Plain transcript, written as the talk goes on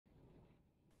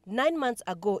9 months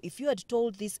ago, if you had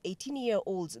told these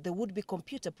 18-year-olds they would be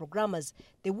computer programmers,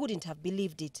 they wouldn't have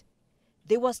believed it.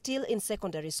 They were still in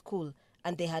secondary school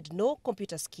and they had no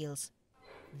computer skills.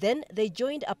 Then they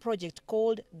joined a project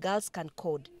called Girls Can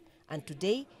Code, and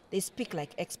today they speak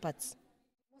like experts.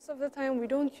 Most of the time we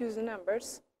don't use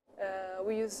numbers.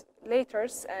 We use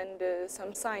letters and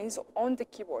some signs on the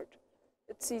keyboard.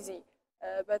 It's easy,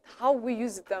 but how we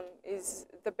use them is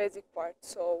the basic part.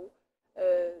 So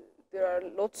there are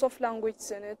lots of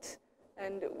languages in it,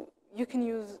 and you can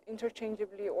use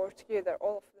interchangeably or together,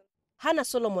 all of them. Hannah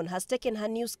Solomon has taken her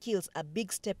new skills a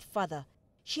big step further.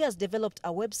 She has developed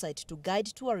a website to guide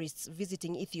tourists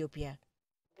visiting Ethiopia.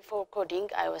 Before coding,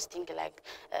 I was thinking like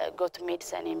go to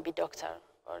medicine and be doctor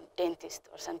or dentist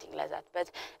or something like that.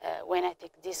 But when I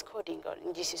take this coding or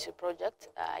in GCC project,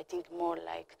 I think more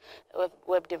like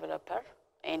web developer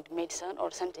and medicine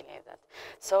or something like that.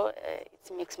 So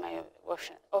it makes my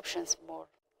options more.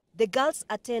 The girls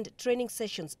attend training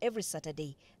sessions every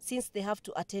Saturday since they have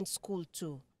to attend school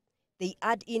too. They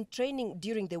add in training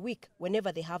during the week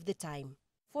whenever they have the time.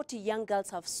 40 young girls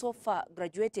have so far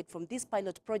graduated from this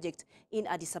pilot project in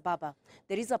Addis Ababa.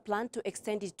 There is a plan to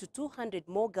extend it to 200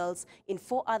 more girls in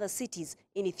 4 other cities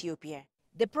in Ethiopia.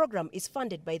 The program is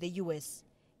funded by the US.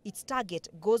 Its target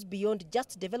goes beyond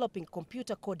just developing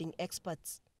computer coding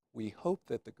experts. We hope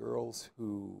that the girls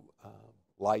who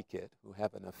like it, who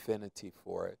have an affinity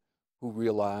for it, who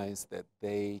realize that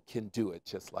they can do it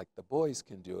just like the boys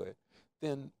can do it,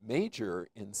 then major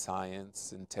in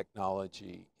science and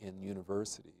technology in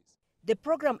universities. The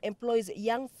program employs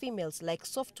young females like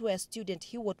software student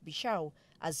Hiwot Bishau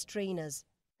as trainers.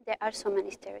 There are so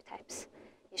many stereotypes.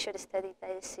 You should study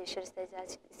this, you should study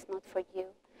that, it's not for you.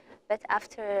 But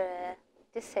after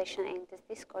this session and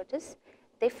these courses,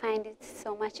 they find it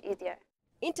so much easier.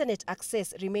 Internet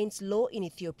access remains low in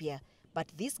Ethiopia,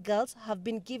 but these girls have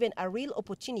been given a real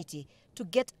opportunity to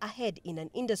get ahead in an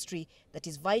industry that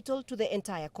is vital to the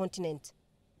entire continent.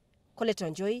 Colette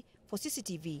Onjoy for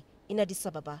CCTV in Addis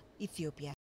Ababa, Ethiopia.